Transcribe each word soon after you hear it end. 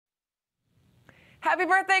Happy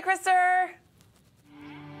birthday, Krister!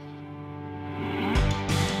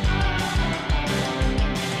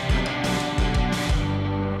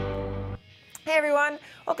 Hey everyone,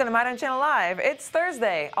 welcome to My Damn Channel Live. It's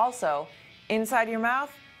Thursday. Also, inside your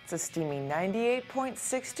mouth, it's a steamy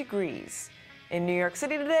 98.6 degrees. In New York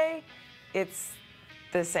City today, it's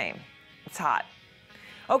the same. It's hot.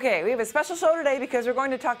 Okay, we have a special show today because we're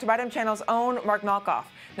going to talk to My Damn Channel's own Mark Malkoff.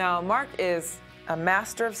 Now, Mark is a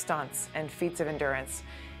master of stunts and feats of endurance.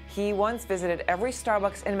 He once visited every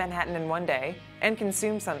Starbucks in Manhattan in one day and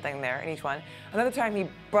consumed something there in each one. Another time he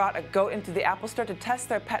brought a goat into the Apple Store to test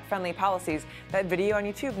their pet-friendly policies. That video on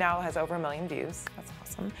YouTube now has over 1 million views. That's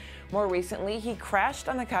awesome. More recently, he crashed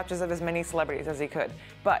on the couches of as many celebrities as he could.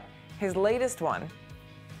 But his latest one,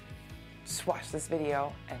 just watch this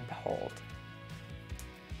video and behold.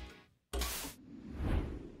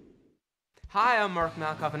 Hi, I'm Mark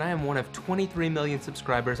Malkoff, and I am one of 23 million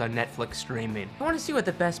subscribers on Netflix streaming. I want to see what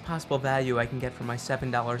the best possible value I can get for my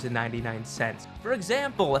 $7.99. For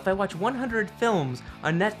example, if I watch 100 films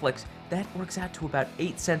on Netflix, that works out to about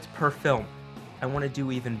 8 cents per film. I want to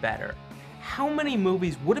do even better. How many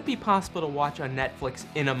movies would it be possible to watch on Netflix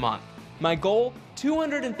in a month? My goal,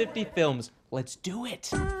 250 films. Let's do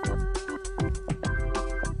it.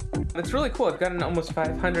 It's really cool. I've gotten almost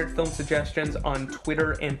 500 film suggestions on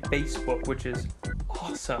Twitter and Facebook, which is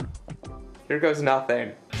awesome. Here goes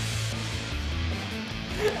nothing.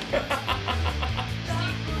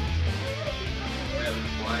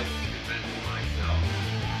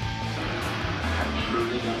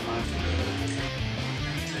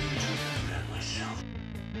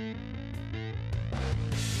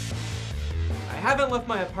 I haven't left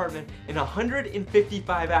my apartment in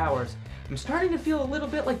 155 hours. I'm starting to feel a little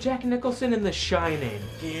bit like Jack Nicholson in The Shining.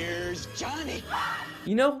 Here's Johnny.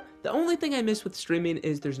 You know, the only thing I miss with streaming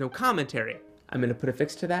is there's no commentary. I'm gonna put a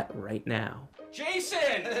fix to that right now.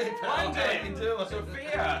 Jason! London!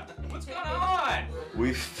 Sophia! What's going on?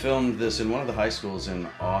 We filmed this in one of the high schools in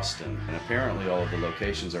Austin, and apparently all of the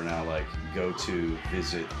locations are now like go-to,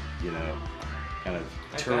 visit, you know, kind of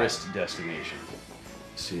tourist destination.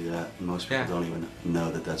 See that? Most people don't even know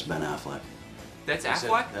that that's Ben Affleck. That's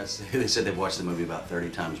Affleck? They said they've watched the movie about 30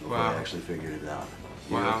 times before they actually figured it out.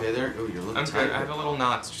 You okay there? Oh, you're looking I'm tired. good. I have a little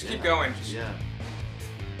knots. Just keep going. Yeah.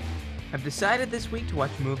 I've decided this week to watch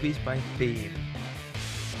movies by theme.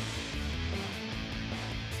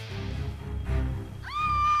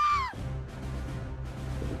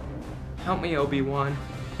 Help me, Obi-Wan.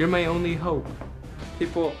 You're my only hope.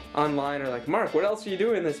 People online are like, Mark, what else are you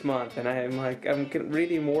doing this month? And I'm like, I'm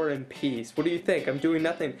reading War and Peace. What do you think? I'm doing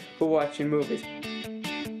nothing but watching movies.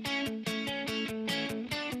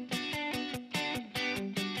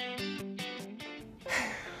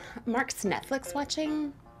 Mark's Netflix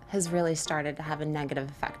watching has really started to have a negative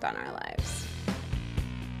effect on our lives.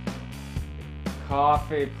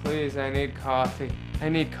 Coffee, please. I need coffee. I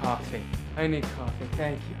need coffee. I need coffee.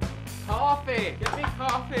 Thank you. Coffee! Get me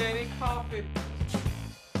coffee. I need coffee.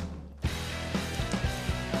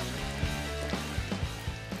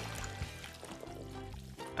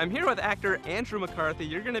 I'm here with actor Andrew McCarthy.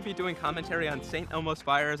 You're going to be doing commentary on St. Elmo's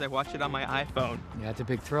Fire as I watch it on my iPhone. Yeah, it's a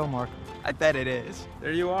big thrill, Mark. I bet it is.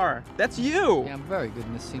 There you are. That's you! Yeah, I'm very good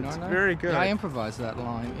in this scene, aren't I? Very good. Yeah, I improvised that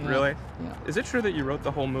line. Yeah. Really? Yeah. Is it true that you wrote the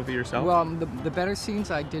whole movie yourself? Well, the better scenes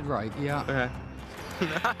I did write, yeah. Okay.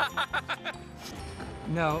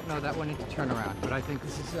 No, that went into turnaround, but I think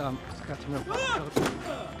this is, it's got some real...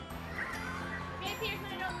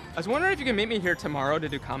 I was wondering if you can meet me here tomorrow to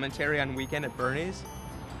do commentary on Weekend at Bernie's.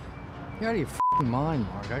 You're out of your f***ing mind,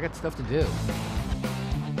 Mark. I got stuff to do.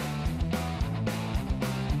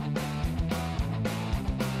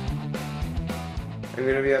 I'm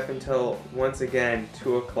gonna be up until, once again,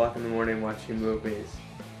 2 o'clock in the morning watching movies.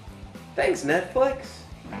 Thanks, Netflix!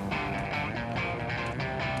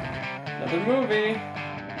 Another movie.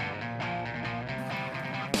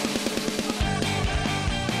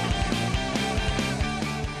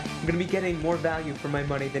 I'm gonna be getting more value for my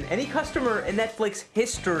money than any customer in Netflix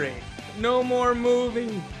history. No more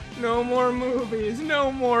movies. No more movies.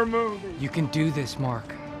 No more movies. You can do this, Mark.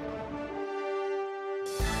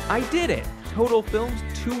 I did it. Total films,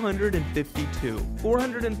 252.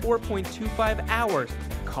 404.25 hours.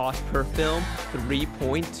 Cost per film,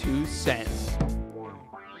 3.2 cents.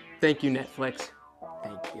 Thank you, Netflix.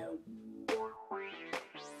 Thank you.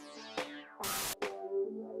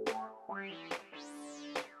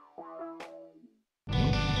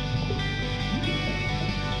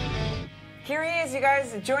 Here he is, you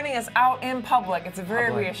guys, joining us out in public. It's a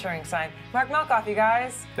very reassuring sign. Mark Malkoff, you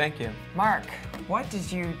guys. Thank you. Mark, what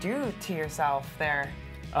did you do to yourself there?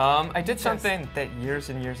 I did something that years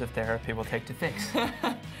and years of therapy will take to fix.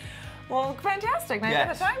 Well, fantastic. Now you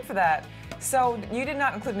have the time for that. So you did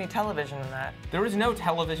not include any television in that. There was no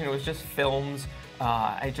television. It was just films.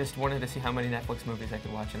 I just wanted to see how many Netflix movies I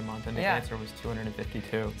could watch in a month, and the answer was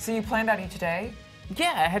 252. So you planned out each day?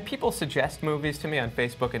 Yeah, I had people suggest movies to me on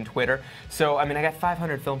Facebook and Twitter. So, I mean, I got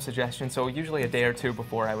 500 film suggestions, so usually a day or two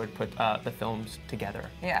before I would put the films together.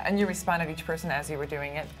 Yeah, and you responded to each person as you were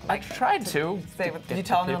doing it? Like, I tried to. Did you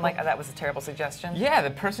tell them, like, oh, that was a terrible suggestion? Yeah,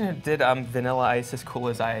 the person who did Vanilla Ice is Cool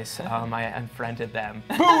as Ice, I unfriended them.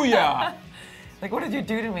 Booyah! Like, what did you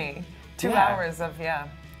do to me? 2 hours of,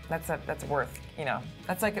 that's worth, you know,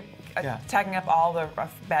 that's like tagging up all the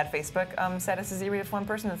bad Facebook statuses you read of one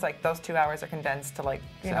person. It's like those 2 hours are condensed to, like,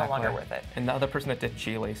 you're no longer worth it. And the other person that did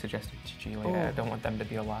Geely suggested Geely. I don't want them to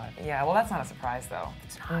be alive. Yeah, well, that's not a surprise, though.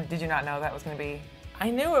 It's not. Did you not know that was going to be? I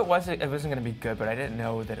knew it wasn't going to be good, but I didn't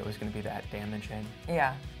know that it was going to be that damaging.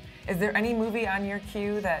 Yeah. Is there any movie on your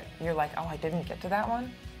queue that you're like, oh, I didn't get to that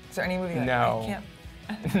one? Is there any movie that I can't?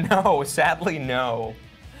 No, sadly, no.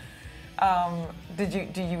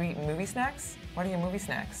 Do you eat movie snacks? What are your movie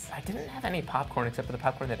snacks? I didn't have any popcorn except for the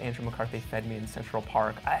popcorn that Andrew McCarthy fed me in Central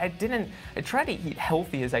Park. I tried to eat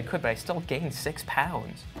healthy as I could, but I still gained 6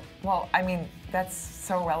 pounds. Well, I mean, that's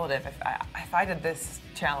so relative. If I did this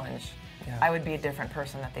challenge, I would be a different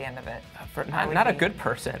person at the end of it. Not a good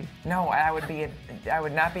person. No, I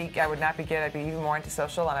would not be good. I'd be even more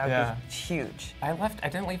antisocial, and I would be huge. I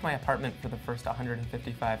didn't leave my apartment for the first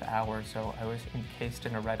 155 hours, so I was encased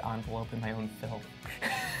in a red envelope in my own filth.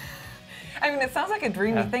 I mean, it sounds like a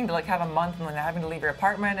dreamy thing to, like, have a month and then having to leave your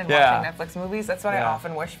apartment and watching Netflix movies. That's what I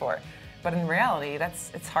often wish for. But in reality,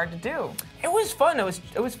 it's hard to do. It was fun.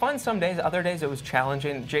 It was fun some days. Other days it was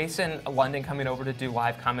challenging. Jason London coming over to do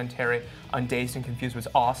live commentary on Dazed and Confused was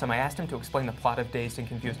awesome. I asked him to explain the plot of Dazed and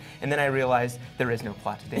Confused, and then I realized there is no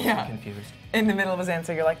plot to Dazed and Confused. In the middle of his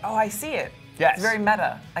answer, you're like, oh, I see it. Yes. It's very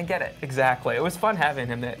meta. I get it. Exactly. It was fun having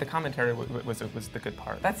him. The commentary was the good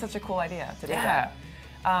part. That's such a cool idea to do that.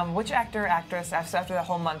 Which actor, actress, after the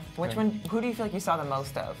whole month, who do you feel like you saw the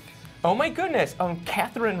most of? Oh my goodness,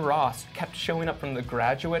 Catherine Ross kept showing up from The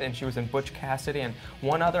Graduate, and she was in Butch Cassidy and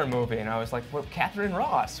one other movie, and I was like, well, Catherine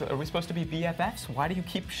Ross, are we supposed to be BFFs? Why do you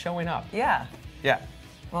keep showing up? Yeah. Yeah.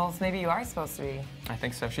 Well, maybe you are supposed to be. I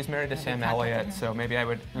think so. She's married to Sam Elliott, so maybe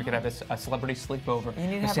we could have a celebrity sleepover. You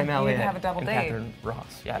need to have a double date. Catherine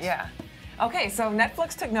Ross, yes. Yeah. Okay, so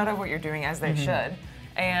Netflix took note of what you're doing, as they should.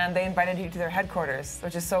 And they invited you to their headquarters,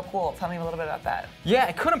 which is so cool. Tell me a little bit about that. Yeah,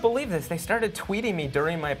 I couldn't believe this. They started tweeting me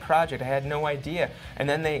during my project. I had no idea. And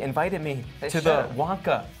then they invited me to the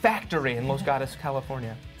Wonka factory in Los Gatos,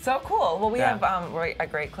 California. So cool. Well, we have a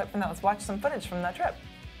great clip from that. Let's watch some footage from that trip.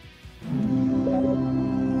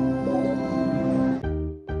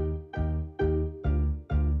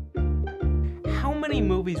 How many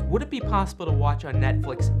movies would it be possible to watch on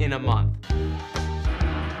Netflix in a month?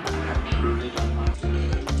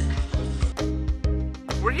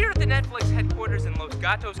 We're here at the Netflix headquarters in Los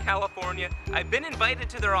Gatos, California. I've been invited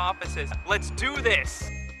to their offices. Let's do this.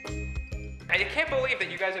 I can't believe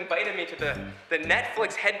that you guys invited me to the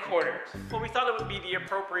Netflix headquarters. Well, we thought it would be the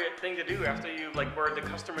appropriate thing to do after you were the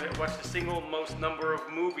customer that watched the single most number of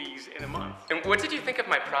movies in a month. And what did you think of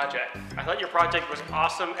my project? I thought your project was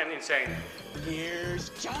awesome and insane. Here's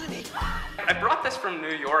Johnny. I brought this from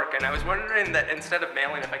New York, and I was wondering that instead of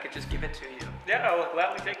mailing, if I could just give it to you. Yeah, I'll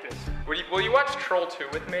gladly take this. Will you watch Troll 2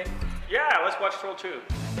 with me? Yeah, let's watch Troll 2.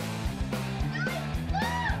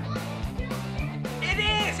 It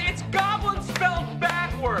is! It's Goblin spelled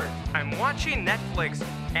backwards! I'm watching Netflix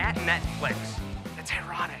at Netflix. It's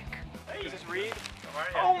ironic. Hey, this is Reed.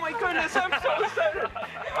 Oh my goodness, I'm so excited!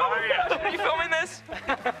 Are you filming this?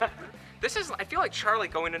 I feel like Charlie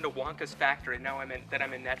going into Wonka's factory now I'm in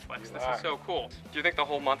Netflix. This is so cool. Do you think the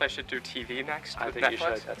whole month I should do TV next? I think you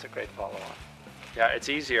should. That's a great follow-on. Yeah, it's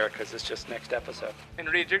easier because it's just next episode. And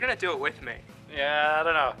Reed, you're gonna do it with me. Yeah, I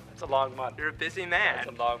don't know. It's a long month. You're a busy man.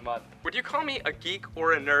 It's a long month. Would you call me a geek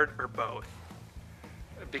or a nerd or both?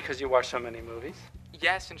 Because you watch so many movies?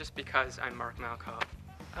 Yes, and just because I'm Mark Malkoff.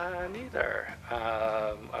 Neither.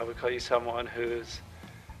 I would call you someone who's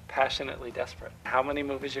passionately desperate. How many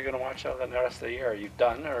movies are you going to watch over the rest of the year? Are you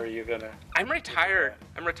done, or are you going to... I'm retired.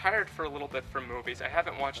 I'm retired for a little bit from movies. I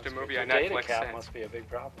haven't watched a movie on Netflix Data cap since. must be a big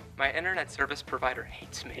problem. My internet service provider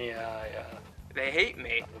hates me. Yeah. They hate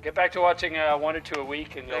me. We'll get back to watching 1 or 2 a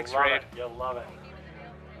week, and you'll love it. You'll love it.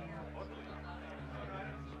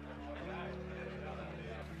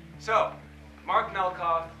 So, Mark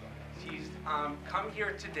Malkoff, he's come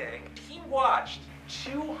here today. He watched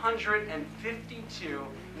 252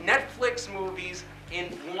 Netflix movies in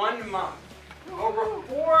 1 month. Over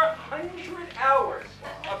 400 hours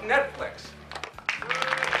of Netflix.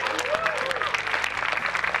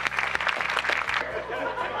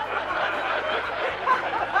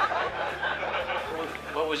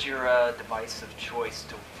 What was your device of choice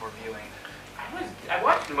for viewing? I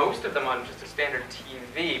watched most of them on just a standard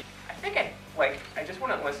TV. I think I just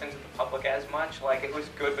wouldn't listen to the public as much. Like, it was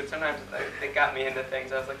good, but sometimes they got me into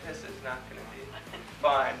things. I was like, this is not going to be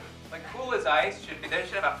fun. Like, Cool as Ice they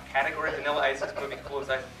should have a category. Vanilla Ice's movie, Cool as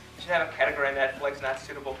Ice. They should have a category on Netflix, not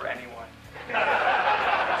suitable for anyone.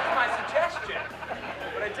 That's my suggestion.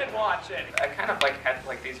 But I did watch it. I kind of had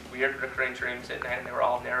these weird recurring dreams at night, and they were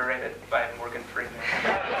all narrated by Morgan Freeman.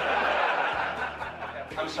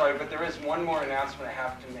 I'm sorry, but there is one more announcement I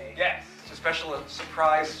have to make. Yes. It's a special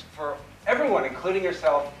surprise for everyone, including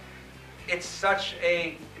yourself. It's such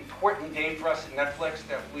an important day for us at Netflix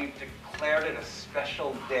that we've declared it a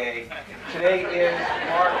special day. Today is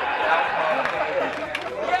Mark Malkoff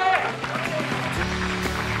Day. Yay!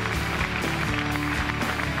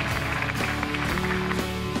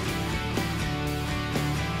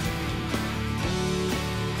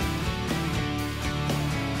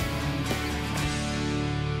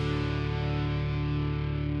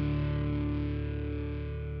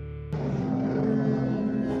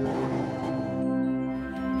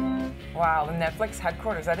 Wow, the Netflix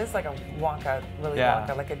headquarters, that is like a Wonka, Willy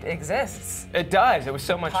Wonka, like it exists. It does. It was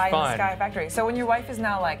so much Pie in the fun. Sky Factory. So when your wife is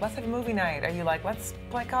now like, let's have a movie night, are you like, let's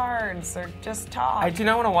play cards or just talk? I do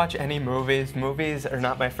not want to watch any movies. Movies are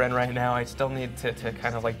not my friend right now. I still need to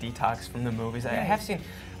kind of like detox from the movies. I have seen,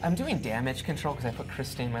 I'm doing Damage Control because I put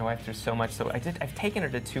Christine, my wife, through so much. So I've taken her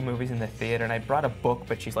to 2 movies in the theater, and I brought a book,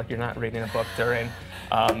 but she's like, you're not reading a book during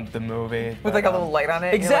the movie. With like a little light on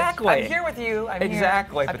it? Exactly. Like, I'm here with you, I'm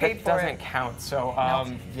exactly, here. but that doesn't count. So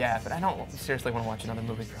No. yeah, but I don't seriously want to watch another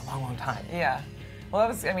movie for a long, long time. Yeah. Well,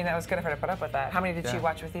 that was good of her to put up with that. How many did she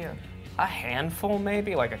watch with you? A handful,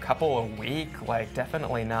 maybe, like a couple a week. Like,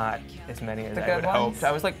 definitely not as many as I would hope.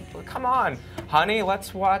 I was like, come on, honey,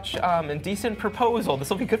 let's watch Indecent Proposal. This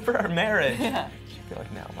will be good for our marriage. Yeah. She'd be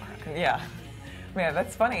like, no, Mark. Yeah. Yeah,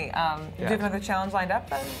 that's funny. Do you have another challenge lined up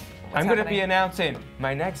then? I'm going to be announcing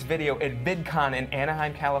my next video at VidCon in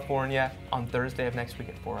Anaheim, California on Thursday of next week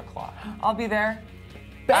at 4 o'clock. I'll be there.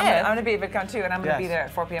 Beth. I'm going to be at VidCon too, and I'm going to be there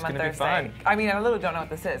at 4 p.m. on Thursday. It's going to be fun. I mean, I literally don't know what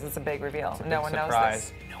this is. It's a big reveal. No one knows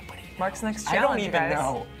this. Nobody knows. Mark's next challenge, I don't even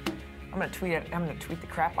know. I'm going to tweet it. I'm going to tweet the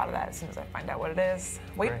crap out of that as soon as I find out what it is.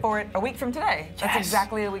 Wait for it. A week from today. Yes. That's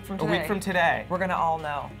exactly a week from today. A week from today. We're going to all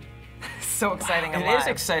know. So exciting and It is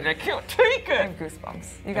exciting. I can't take it. I have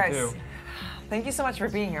goosebumps. You guys, thank you so much for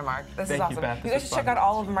being here, Mark. This is awesome. Beth. You guys should check out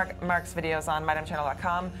all of Mark's videos on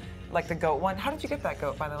mydamnchannel.com. Like the goat one. How did you get that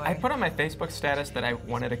goat, by the way? I put on my Facebook status that I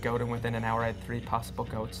wanted a goat, and within an hour I had 3 possible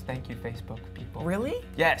goats. Thank you, Facebook people. Really?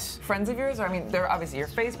 Yes. Friends of yours? Or, I mean, they're obviously your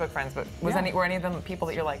Facebook friends, but were any of them people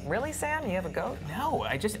that you're like, really, Sam? You have a goat? No,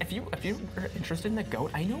 if you're interested in the goat,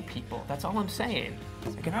 I know people. That's all I'm saying.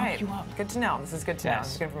 I can hook you up. Good to know. This is good to know.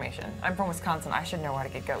 This is good information. I'm from Wisconsin. I should know where to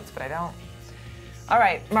get goats, but I don't. All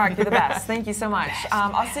right, Mark, you're the best. Thank you so much.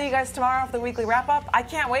 I'll see you guys tomorrow for the weekly wrap up. I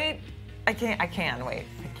can't wait. I can wait.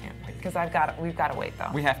 Because we've got to wait though.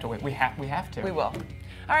 We have to wait. We have to. We will. All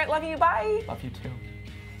right, love you. Bye. Love you too.